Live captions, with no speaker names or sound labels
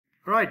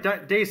All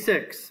right, day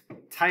 6,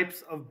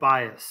 types of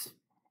bias.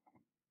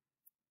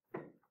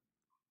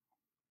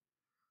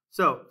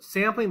 So,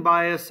 sampling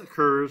bias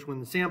occurs when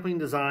the sampling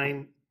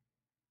design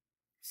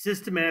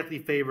systematically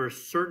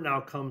favors certain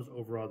outcomes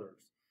over others.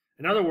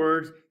 In other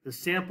words, the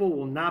sample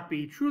will not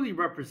be truly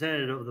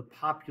representative of the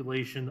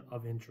population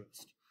of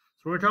interest.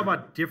 So we're going to talk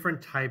about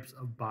different types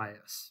of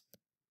bias.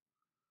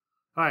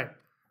 All right,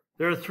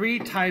 there are 3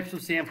 types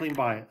of sampling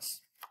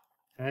bias.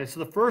 Okay, so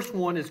the first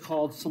one is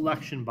called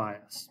selection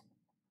bias.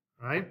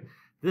 All right,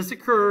 this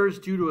occurs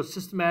due to a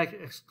systematic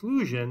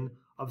exclusion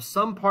of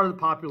some part of the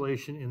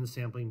population in the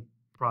sampling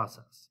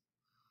process.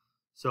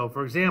 So,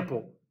 for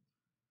example,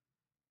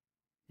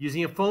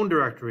 using a phone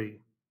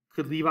directory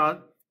could leave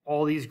out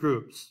all these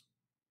groups,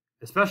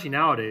 especially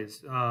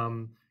nowadays. A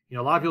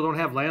lot of people don't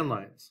have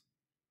landlines,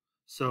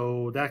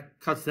 so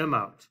that cuts them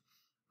out.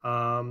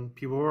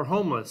 People who are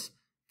homeless,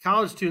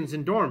 college students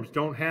in dorms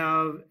don't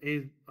have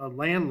a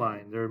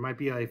landline. There might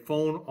be a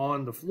phone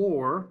on the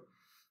floor.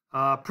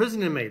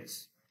 Prison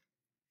inmates,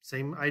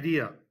 same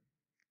idea.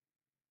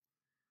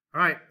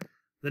 All right,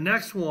 the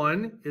next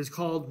one is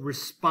called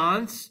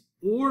response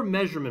or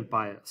measurement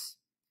bias.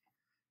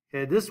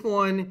 Okay, this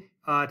one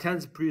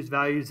tends to produce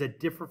values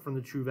that differ from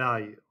the true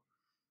value,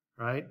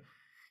 right?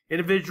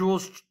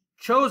 Individuals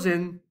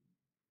chosen,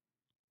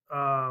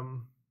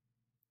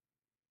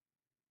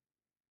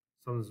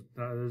 there's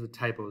a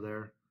typo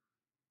there.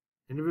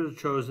 Individuals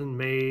chosen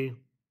may,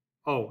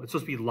 it's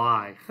supposed to be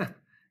lie.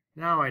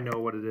 Now I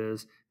know what it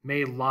is.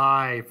 May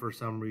lie for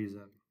some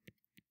reason.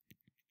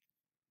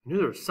 I knew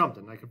there was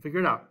something. I could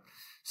figure it out.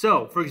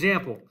 So, for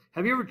example,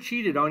 have you ever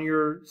cheated on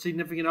your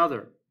significant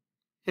other?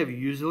 Have you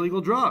used illegal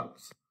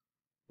drugs?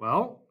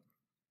 Well,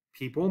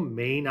 people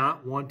may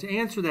not want to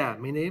answer that. I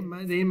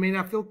mean, they may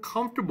not feel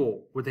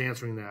comfortable with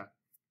answering that.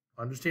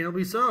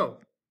 Understandably so.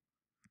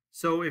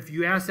 So if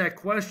you ask that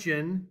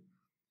question,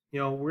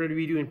 we're going to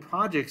be doing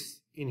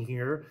projects in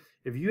here.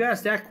 If you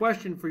ask that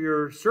question for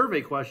your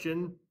survey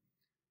question,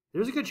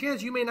 there's a good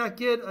chance you may not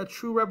get a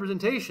true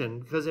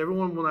representation because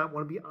everyone will not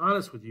want to be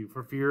honest with you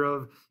for fear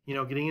of,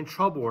 getting in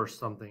trouble or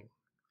something.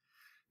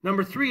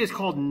 Number 3 is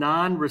called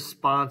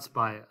non-response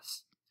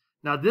bias.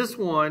 Now, this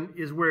one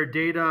is where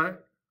data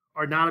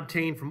are not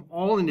obtained from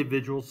all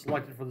individuals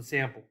selected for the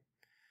sample.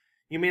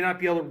 You may not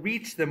be able to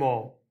reach them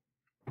all,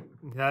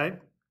 okay?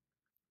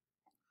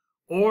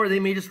 Or they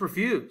may just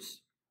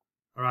refuse,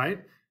 all right?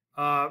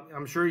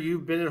 I'm sure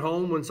you've been at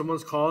home when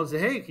someone's called and say,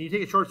 hey, can you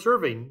take a short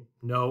survey?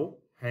 No,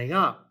 hang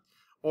up.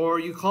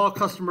 Or you call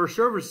customer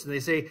service and they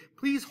say,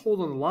 please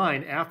hold on the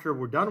line after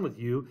we're done with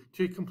you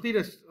to complete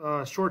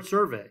a short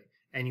survey,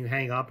 and you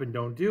hang up and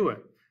don't do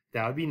it.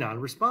 That would be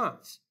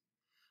non-response.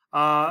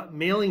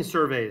 Mailing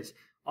surveys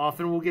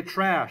often will get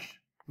trashed.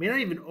 May not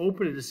even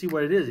open it to see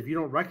what it is if you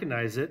don't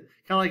recognize it.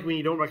 Kind of like when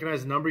you don't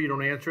recognize the number, you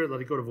don't answer it,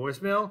 let it go to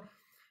voicemail.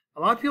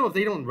 A lot of people, if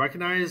they don't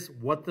recognize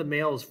what the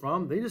mail is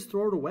from, they just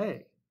throw it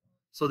away.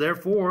 So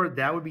therefore,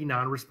 that would be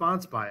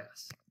non-response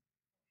bias.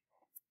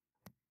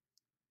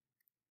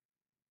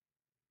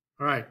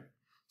 All right,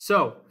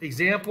 so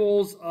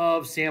examples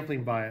of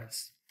sampling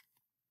bias.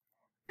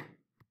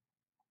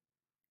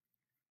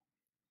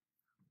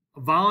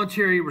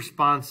 Voluntary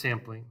response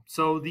sampling.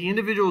 So the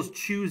individuals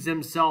choose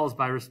themselves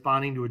by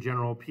responding to a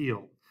general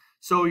appeal.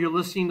 So you're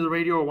listening to the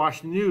radio or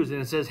watching the news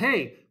and it says,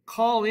 hey,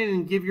 call in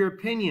and give your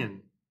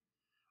opinion.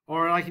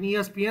 Or like an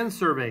ESPN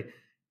survey,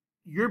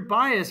 you're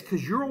biased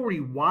because you're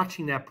already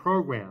watching that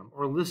program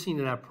or listening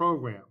to that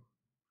program.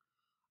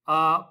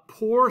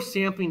 Poor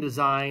sampling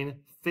design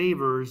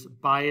favors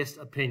biased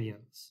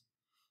opinions.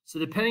 So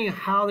depending on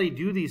how they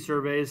do these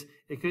surveys,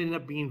 it could end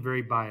up being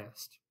very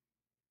biased.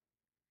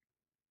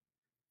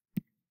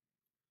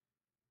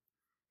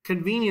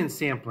 Convenience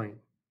sampling.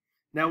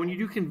 Now, when you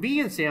do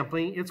convenience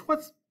sampling, it's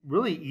what's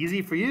really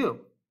easy for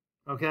you,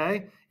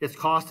 okay? It's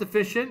cost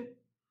efficient,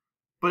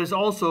 but it's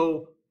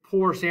also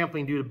poor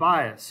sampling due to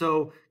bias.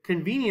 So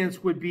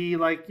convenience would be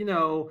like,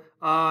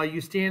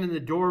 you stand in the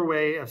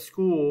doorway of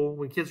school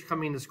when kids are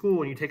coming to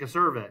school and you take a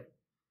survey.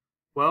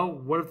 Well,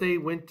 what if they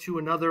went to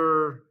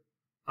another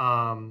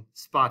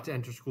spot to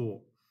enter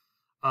school?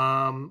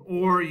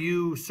 Or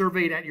you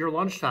surveyed at your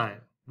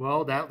lunchtime.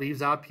 Well, that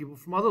leaves out people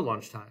from other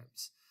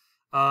lunchtimes.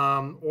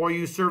 Or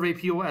you survey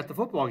people at the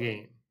football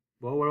game.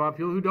 Well, what about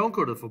people who don't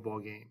go to the football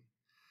game?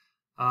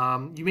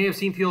 You may have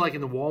seen people like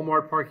in the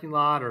Walmart parking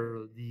lot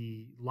or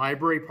the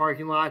library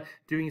parking lot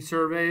doing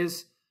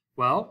surveys.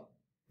 Well,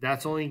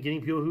 that's only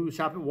getting people who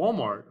shop at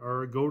Walmart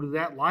or go to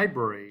that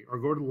library or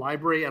go to the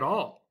library at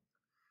all.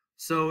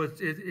 So it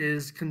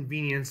is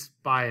convenience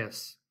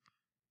bias.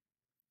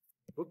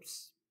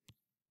 Whoops.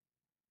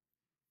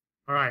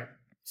 All right.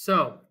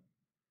 So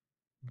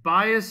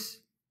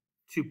bias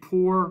to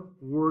poor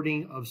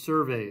wording of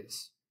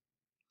surveys.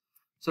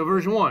 So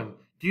version 1,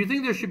 do you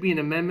think there should be an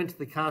amendment to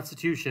the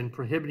Constitution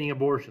prohibiting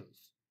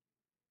abortions?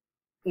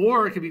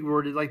 Or it could be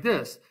worded like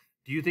this.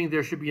 Do you think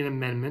there should be an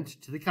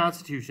amendment to the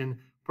Constitution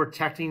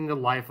protecting the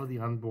life of the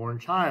unborn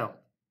child?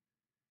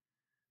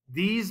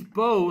 These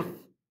both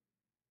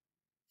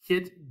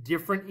hit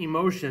different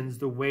emotions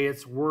the way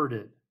it's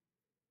worded.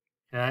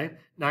 Okay,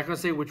 not going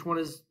to say which one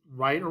is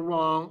right or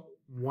wrong,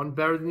 one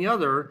better than the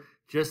other,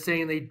 just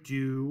saying they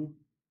do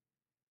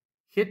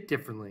hit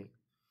differently.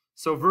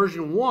 So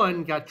version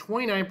 1 got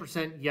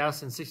 29%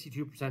 yes and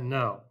 62%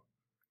 no,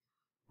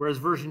 whereas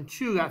version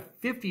 2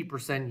 got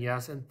 50%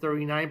 yes and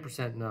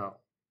 39% no.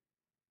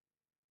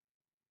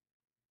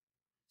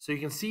 So you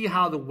can see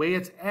how the way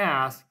it's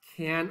asked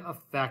can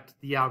affect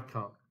the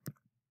outcome.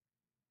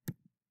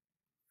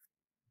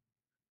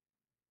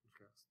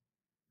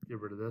 Get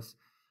rid of this.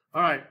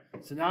 All right,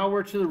 so now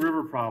we're to the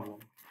river problem.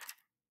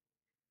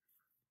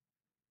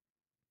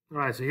 All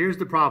right, so here's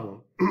the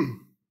problem.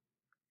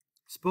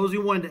 Suppose we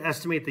wanted to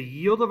estimate the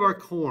yield of our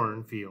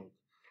corn field.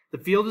 The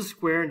field is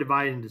square and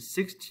divided into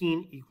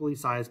 16 equally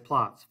sized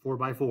plots, 4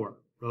 by 4,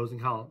 rows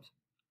and columns.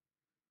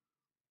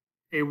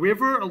 A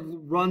river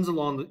runs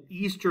along the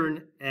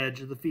eastern edge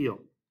of the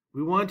field.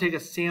 We want to take a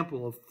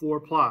sample of 4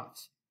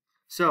 plots.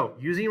 So,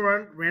 using a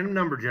random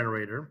number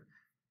generator,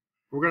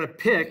 we're going to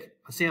pick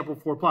a sample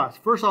of 4 plots.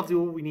 First off,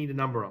 we need to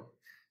number them.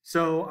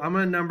 So, I'm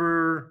going to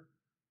number,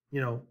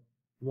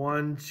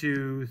 1,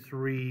 2,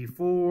 3,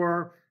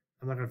 4.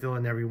 I'm not going to fill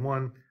in every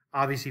one.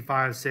 Obviously,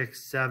 5,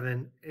 6,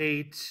 7,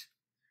 8,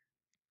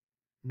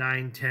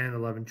 9, 10,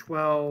 11,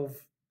 12,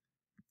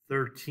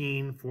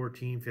 13,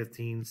 14,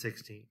 15,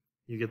 16.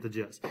 You get the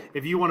gist.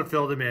 If you want to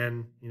fill them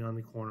in, in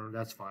the corner,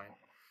 that's fine.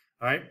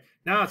 All right.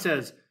 Now it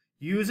says,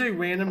 use a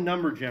random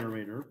number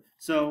generator.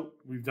 So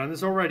we've done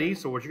this already.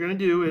 So what you're going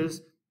to do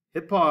is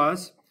hit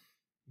pause,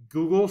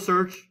 Google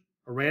search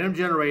a random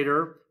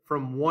generator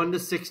from 1 to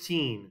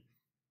 16.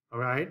 All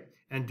right.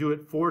 And do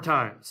it 4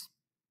 times.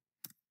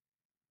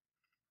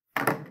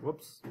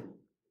 Whoops.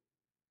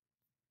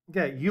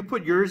 Okay, you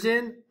put yours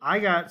in. I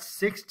got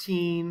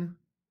 16,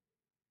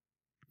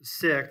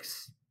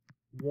 6,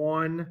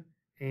 1,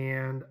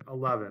 and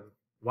 11.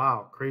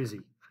 Wow,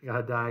 crazy. I got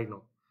a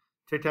diagonal.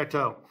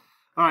 Tic-tac-toe.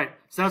 All right,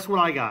 so that's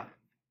what I got.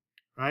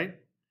 Right?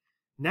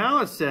 Now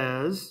it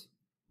says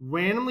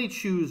randomly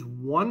choose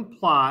 1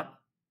 plot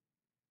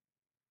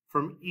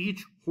from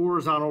each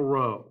horizontal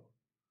row.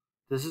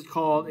 This is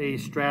called a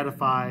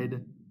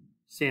stratified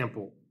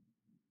sample.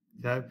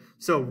 Okay,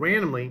 so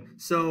randomly,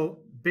 so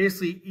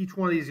basically each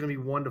one of these is going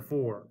to be 1 to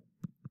 4.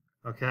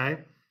 Okay,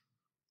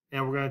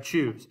 and we're going to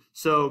choose.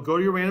 So go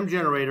to your random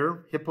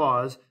generator, hit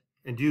pause,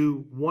 and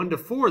do 1 to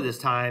 4 this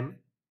time.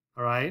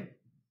 All right,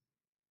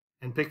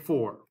 and pick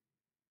 4.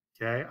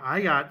 Okay,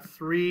 I got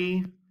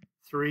 3,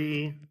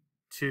 3,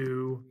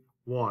 2,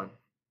 1. Too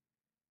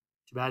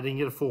bad I didn't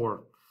get a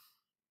 4.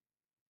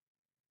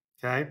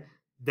 Okay,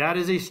 that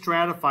is a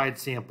stratified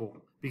sample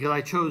because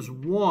I chose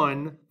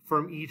 1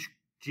 from each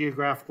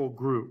geographical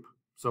group.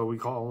 So we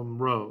call them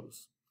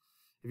rows.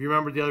 If you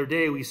remember the other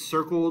day, we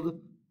circled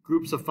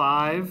groups of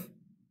 5,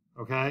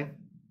 okay,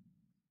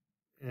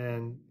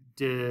 and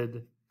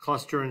did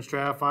cluster and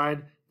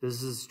stratified.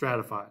 This is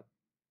stratified.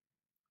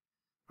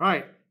 All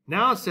right,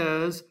 now it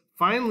says,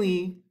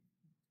 finally,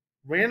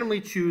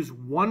 randomly choose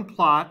 1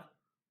 plot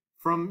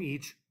from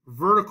each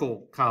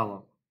vertical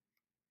column.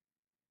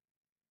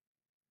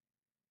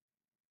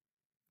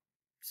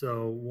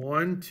 So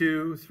 1,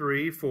 2,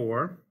 3,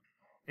 4.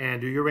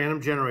 And do your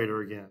random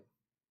generator again.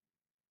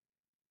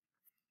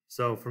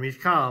 So from each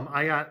column,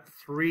 I got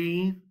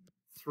 3,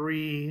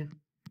 3,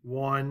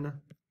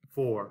 1,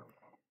 4.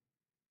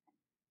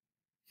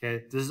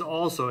 Okay, this is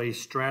also a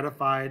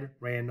stratified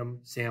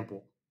random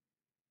sample.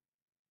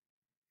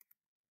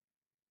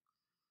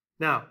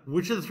 Now,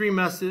 which of the 3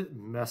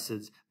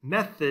 methods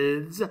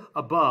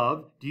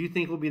above do you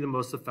think will be the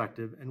most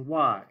effective and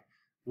why?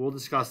 We'll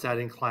discuss that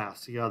in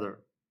class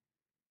together.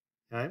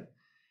 Okay.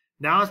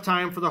 Now it's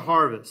time for the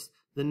harvest.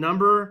 The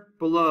number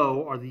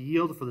below are the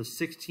yield for the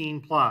 16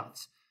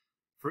 plots.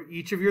 For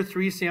each of your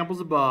 3 samples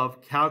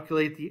above,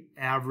 calculate the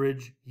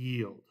average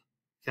yield.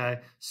 Okay,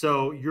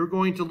 so you're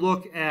going to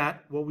look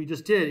at what we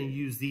just did and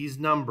use these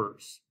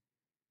numbers.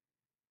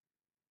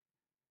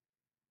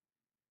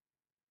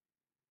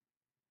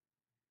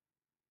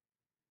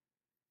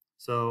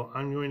 So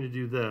I'm going to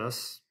do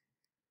this.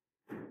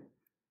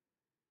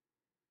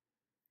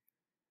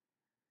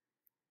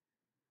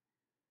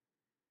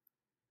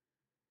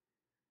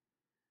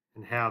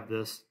 And have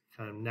this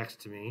kind of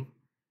next to me.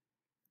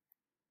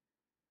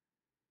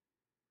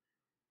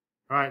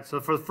 All right, so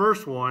for the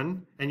first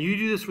one, and you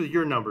do this with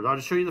your numbers. I'll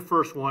just show you the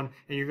first one,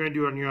 and you're going to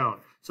do it on your own.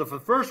 So for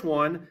the first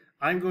one,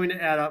 I'm going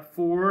to add up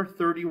 4,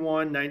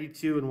 31,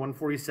 92, and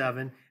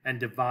 147, and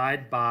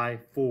divide by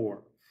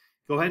 4.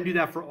 Go ahead and do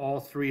that for all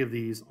 3 of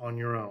these on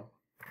your own.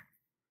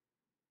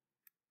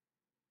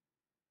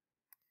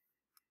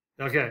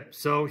 Okay,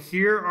 so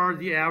here are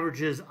the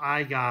averages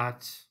I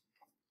got.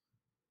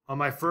 On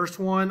my first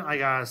one, I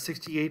got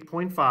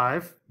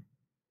 68.5.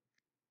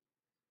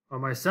 On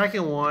my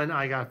second one,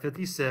 I got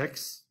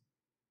 56.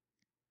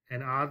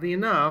 And oddly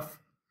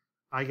enough,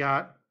 I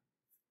got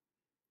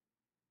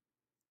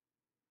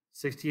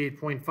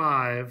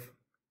 68.5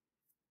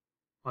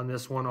 on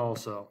this one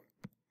also.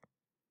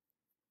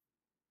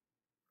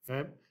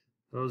 Okay,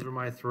 those are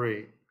my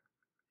 3.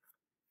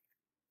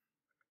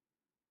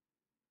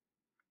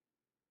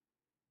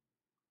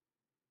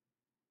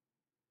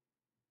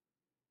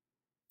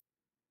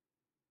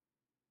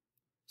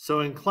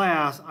 So in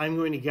class, I'm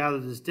going to gather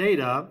this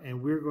data,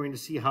 and we're going to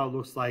see how it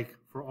looks like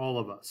for all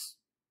of us.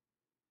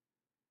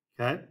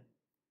 Okay?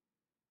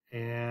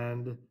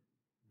 And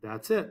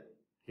that's it.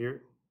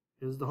 Here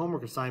is the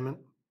homework assignment.